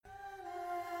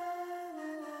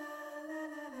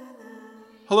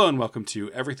Hello and welcome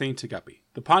to Everything to Guppy,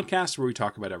 the podcast where we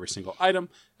talk about every single item,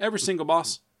 every single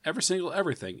boss, every single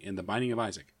everything in The Binding of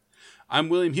Isaac. I'm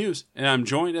William Hughes, and I'm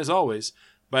joined, as always,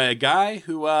 by a guy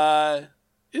who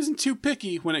isn't too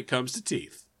picky when it comes to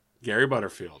teeth, Gary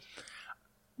Butterfield.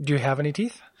 Do you have any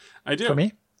teeth? I do. For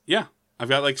me? Yeah. I've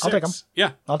got like 6. I'll take them.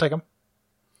 Yeah. I'll take them.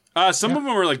 Some of them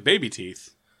are like baby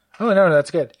teeth. Oh, no,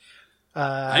 that's good.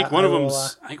 I think one of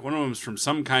them's from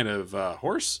some kind of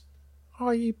horse. Oh,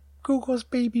 you Google's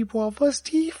baby brother's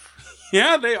teeth?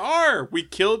 Yeah, they are. We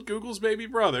killed Google's baby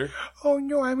brother. Oh,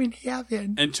 no, I'm in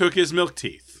heaven. And took his milk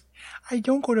teeth. I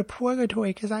don't go to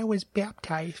purgatory because I was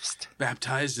baptized.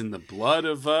 Baptized in the blood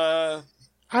of, I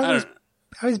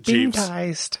was Jeeves.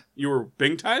 bingtized. You were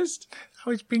bingtized?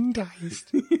 I was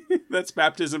bingtized. That's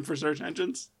baptism for search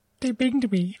engines? They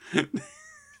binged me.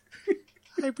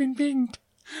 I've been binged.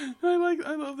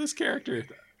 I love this character.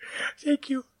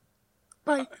 Thank you.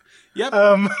 Bye. Yep.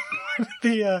 I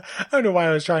don't know why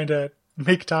I was trying to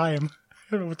make time.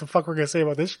 I don't know what the fuck we're going to say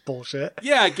about this bullshit.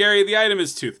 Yeah, Gary, the item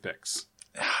is toothpicks.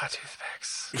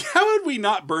 Toothpicks. How had we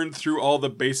not burned through all the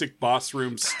basic boss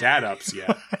room stat ups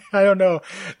yet? I don't know.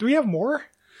 Do we have more?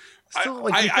 Still,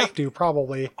 we I have to,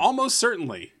 probably. Almost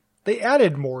certainly. They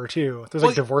added more, too. There's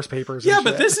like divorce papers and yeah, shit.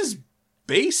 but this is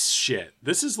base shit.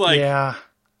 This is like... Yeah.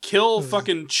 Kill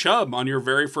fucking Chubb on your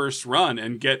very first run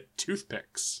and get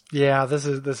toothpicks. Yeah, this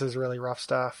is really rough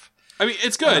stuff. I mean,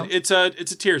 it's good. It's a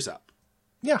tears up.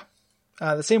 Yeah.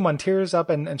 The same one, tears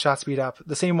up and shot speed up.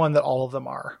 The same one that all of them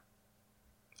are.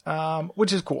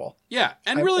 Which is cool. Yeah,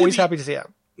 and I'm really always happy to see it.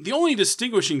 The only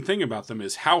distinguishing thing about them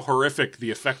is how horrific the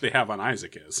effect they have on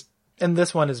Isaac is. And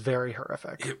this one is very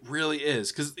horrific. It really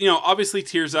is. Because, obviously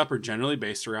tears up are generally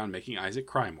based around making Isaac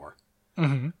cry more.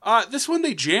 Mm-hmm. This one,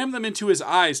 they jam them into his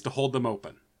eyes to hold them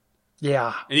open.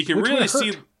 Yeah. And you can really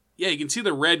see... Yeah, you can see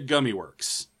the red gummy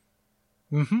works.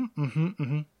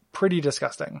 Pretty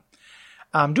disgusting.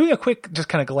 Doing a quick just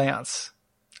kind of glance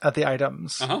at the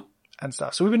items and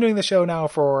stuff. So we've been doing the show now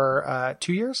for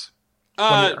 2 years?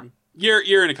 1 year.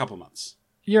 Year and a couple months.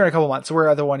 Year and a couple months. So we're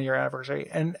at the 1 year anniversary.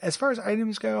 And as far as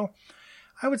items go,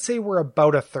 I would say we're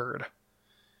about a third.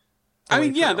 I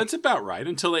mean, yeah, that's about right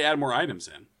until they add more items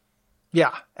in.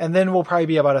 Yeah, and then we'll probably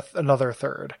be about another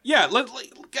third. Yeah,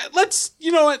 let's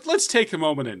you know what? Let's take a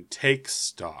moment and take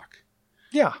stock.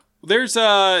 Yeah. There's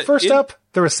first up,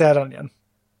 there was Sad Onion.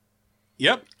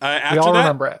 Yep. We all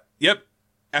remember it. Yep.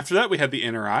 After that, we had the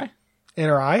Inner Eye.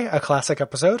 Inner Eye, a classic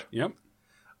episode. Yep.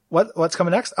 What's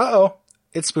coming next?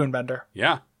 It's Spoonbender.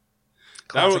 Yeah.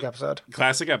 Classic episode.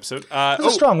 Classic episode. It was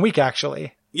a strong week,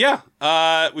 actually. Yeah.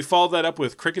 We followed that up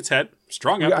with Cricket's Head.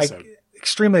 Strong episode.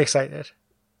 Extremely excited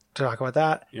to talk about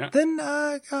that. Yeah. Then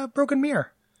Broken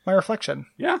Mirror, my reflection.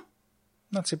 Yeah.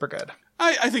 Not super good.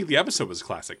 I think the episode was a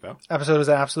classic, though. Episode was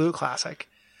an absolute classic.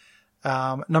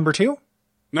 Number 2?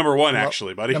 Number 1,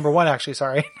 actually, buddy. Number 1, actually,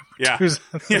 sorry. Yeah.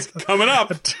 Coming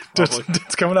up.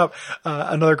 It's coming up.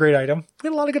 Another great item. We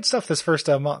had a lot of good stuff this first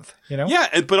month,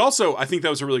 Yeah, but also, I think that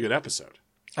was a really good episode.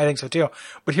 I think so, too.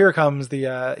 But here comes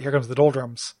the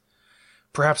doldrums.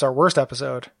 Perhaps our worst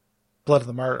episode. Blood of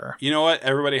the Martyr. You know what?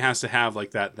 Everybody has to have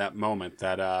like that moment,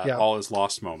 that all is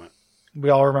lost moment. We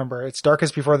all remember. It's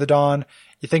darkest before the dawn.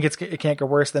 You think it can't get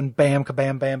worse, then bam,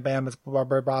 kabam, bam, bam. It's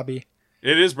Rubber Bobby.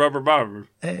 It is Rubber Bobby.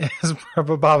 It's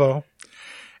Rubber Bobbo.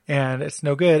 And it's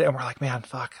no good. And we're like, man,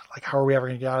 fuck. Like, how are we ever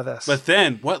going to get out of this? But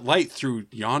then, what light through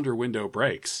yonder window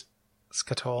breaks?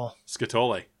 Skatole.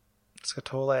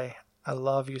 I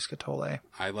love you, Skatole.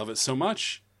 I love it so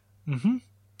much. Mm-hmm.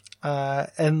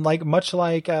 And much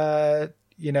like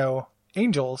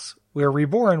angels, we're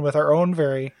reborn with our own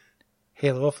very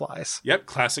halo of flies. Yep,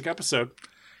 classic episode.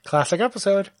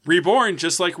 Reborn,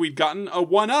 just like we'd gotten a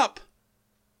 1-up.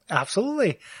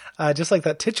 Absolutely. Just like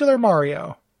that titular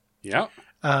Mario. Yep.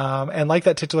 And like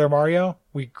that titular Mario,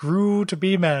 we grew to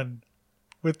be men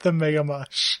with the Mega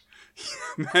Mush.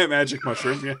 Magic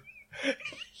mushroom, yeah.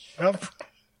 Yep.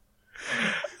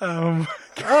 Time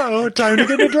to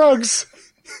get the drugs.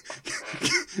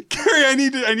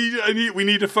 Gary, we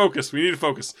need to focus.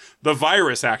 The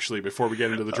virus, actually, before we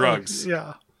get into the drugs.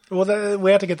 Yeah. Well,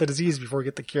 we have to get the disease before we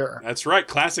get the cure. That's right.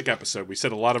 Classic episode. We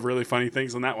said a lot of really funny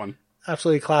things on that one.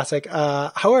 Absolutely classic.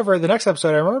 However, the next episode,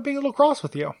 I remember being a little cross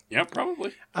with you. Yep,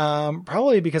 probably.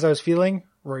 Probably because I was feeling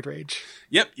roid rage.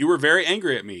 Yep, you were very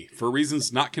angry at me for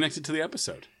reasons not connected to the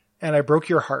episode. And I broke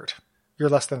your heart. Your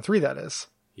less than 3, that is.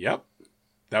 Yep.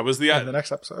 That was the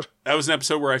next episode. That was an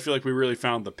episode where I feel like we really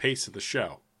found the pace of the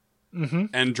show. Mm-hmm.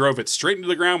 And drove it straight into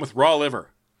the ground with raw liver.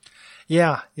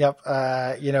 Yeah. Yep.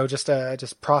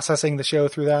 Just processing the show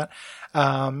through that.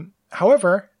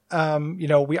 However,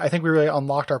 I think we really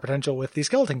unlocked our potential with the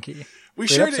skeleton key. We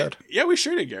sure did. Yeah, we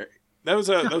sure did, Gary. That was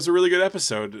a really good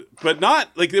episode, but not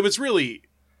like it was really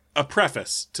a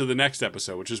preface to the next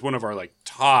episode, which is one of our like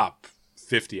top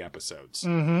 50 episodes.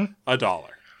 $1.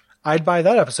 I'd buy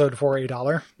that episode for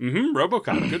 $1.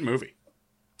 RoboCop, good movie.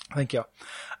 Thank you.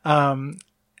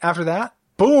 After that,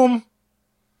 boom.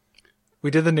 We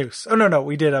did the noose. Oh, no,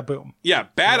 we did a boom. Yeah,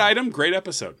 Bad Item, great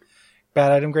episode.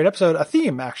 Bad Item, great episode. A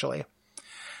theme, actually.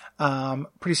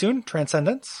 Pretty soon,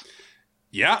 Transcendence.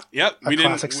 Yeah. A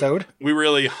classic Sode. We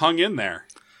really hung in there.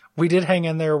 We did hang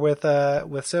in there with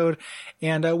Sode,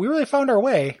 and we really found our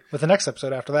way with the next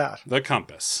episode after that. The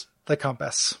Compass.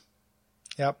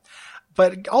 Yep.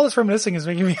 But all this reminiscing is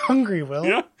making me hungry, Will.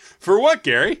 Yeah. For what,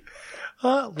 Gary?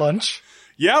 Lunch.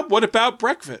 Yeah, what about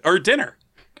breakfast or dinner?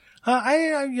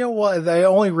 I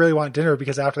only really want dinner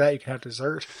because after that you can have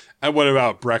dessert. And what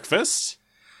about breakfast?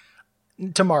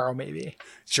 Tomorrow, maybe.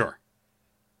 Sure.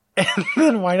 And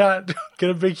then why not get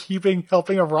a big heaping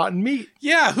helping of rotten meat?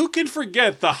 Yeah, who can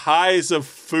forget the highs of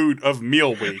food of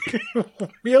meal week?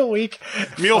 Meal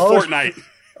fortnight.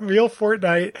 Meal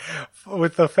fortnight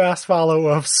with the fast follow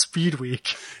of Speed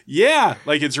Week. Yeah,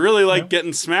 like it's really like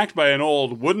getting smacked by an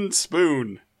old wooden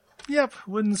spoon. Yep,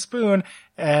 wooden spoon.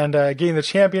 And getting the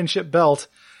championship belt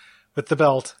with the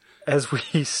belt as we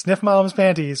sniff mom's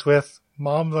panties with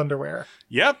mom's underwear.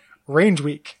 Yep. Range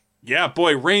Week. Yeah,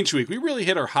 boy, Range Week. We really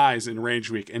hit our highs in Range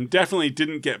Week and definitely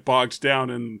didn't get bogged down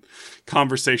in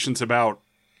conversations about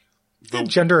the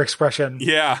gender expression.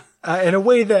 Yeah. In a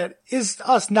way that is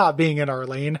us not being in our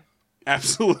lane.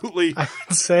 Absolutely. I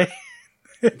would say.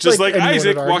 Just like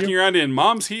Isaac walking around in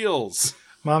mom's heels.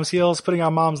 Mom's heels, putting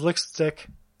on mom's lipstick.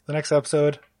 The next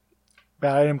episode.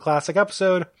 Bad Item classic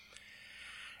episode.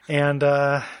 And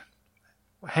we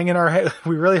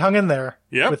really hung in there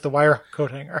with the wire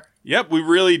coat hanger. Yep, we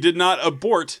really did not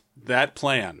abort that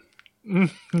plan.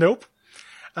 Nope.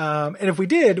 And if we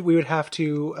did, we would have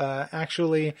to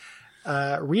actually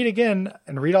read again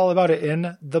and read all about it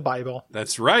in the Bible.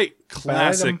 That's right.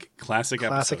 Classic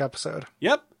episode.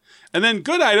 Yep. And then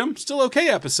good item, still okay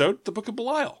episode, the Book of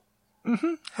Belial.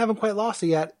 Haven't quite lost it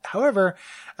yet. However,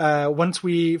 once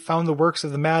we found the works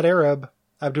of the mad Arab,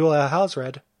 Abdul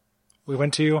al-Hazred, we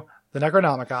went to the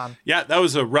Necronomicon. Yeah, that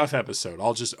was a rough episode.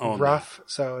 I'll just own rough that.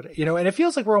 episode. And it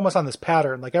feels like we're almost on this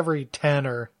pattern, like every 10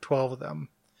 or 12 of them.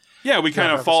 Yeah, we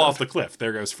kind of fall off the cliff.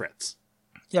 There goes Fritz.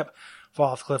 Yep.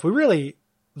 Fall off the cliff. We really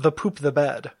poop the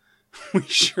bed. We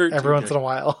sure do. Every once in a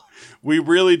while. We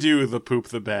really do poop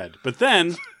the bed. But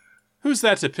then, who's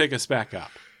that to pick us back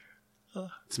up?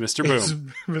 It's Mr.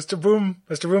 Boom. It's Mr. Boom.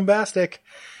 Mr. Boombastic.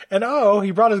 And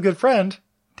he brought his good friend,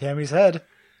 Tammy's head.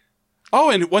 Oh,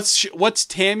 and what's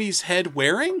Tammy's head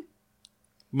wearing?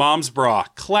 Mom's bra.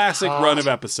 Classic run of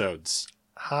episodes.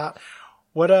 Hot.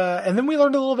 And then we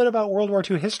learned a little bit about World War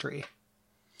II history.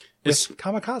 With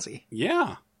Kamikaze.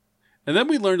 Yeah. And then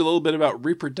we learned a little bit about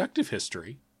reproductive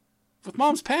history with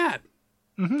Mom's pad.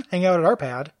 Hang out at our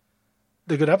pad.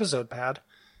 The good episode pad.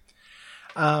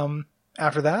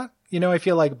 After that, I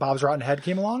feel like Bob's Rotten Head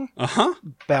came along.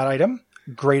 Bad Item.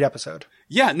 Great episode.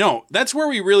 Yeah, no, that's where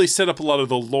we really set up a lot of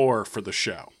the lore for the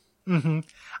show.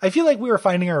 I feel like we were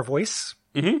finding our voice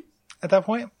at that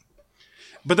point.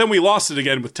 But then we lost it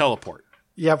again with Teleport.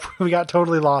 Yep, we got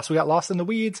totally lost. We got lost in the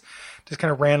weeds, just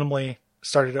kind of randomly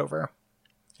started over.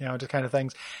 Just kind of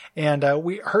things. And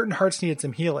Hurt and Hearts needed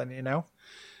some healing,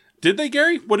 Did they,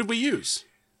 Gary? What did we use?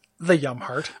 The Yum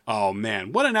Heart. Oh,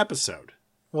 man, what an episode.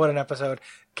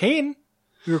 Kane.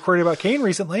 We recorded about Kane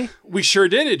recently. We sure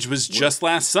did. It was just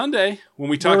last Sunday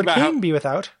when we talked about Kane be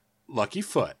without? Lucky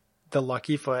Foot. The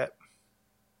Lucky Foot.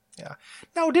 Yeah.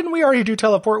 No, didn't we already do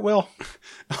Teleport, Will?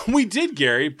 We did,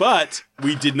 Gary, but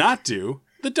we did not do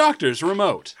the Doctor's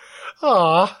Remote.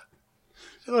 Aw.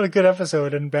 What a good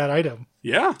episode and Bad Item.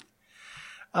 Yeah.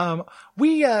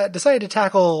 We decided to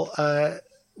tackle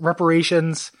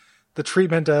reparations, the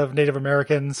treatment of Native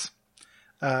Americans,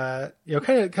 kind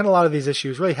of a lot of these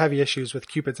issues, really heavy issues with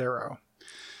Cupid's arrow.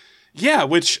 Yeah,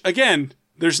 which, again,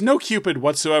 there's no Cupid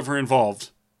whatsoever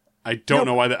involved. I don't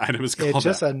know why the item is called It's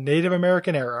just a Native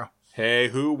American arrow. Hey,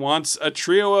 who wants a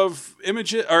trio of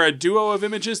images, or a duo of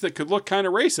images that could look kind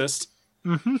of racist?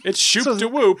 It's Shoop de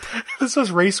Whoop. This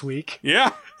was Race Week.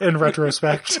 Yeah. In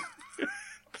retrospect.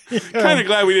 Kind of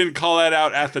glad we didn't call that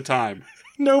out at the time.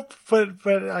 Nope, but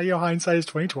hindsight is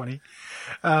 2020.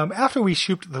 After we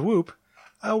shooped the whoop,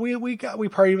 we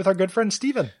partied with our good friend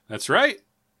Steven. That's right.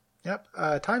 Yep.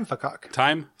 Time Fakuk.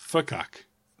 Time Fakuk.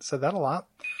 Said that a lot.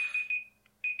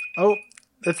 Oh,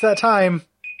 it's that time.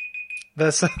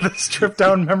 This trip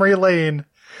down memory lane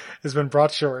has been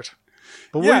brought short.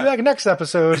 But we'll be back next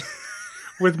episode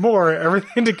with more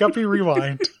Everything to Guppy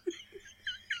Rewind.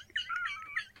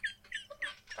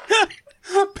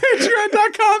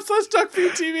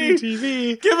 Patreon.com/DuckFeedTV.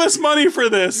 TV. Give us money for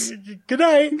this. Good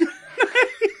night.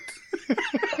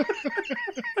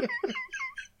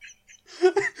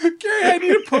 Gary, I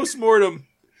need a postmortem.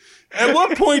 At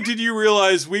what point did you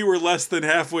realize we were less than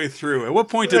halfway through? At what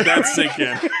point did that sink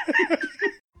in?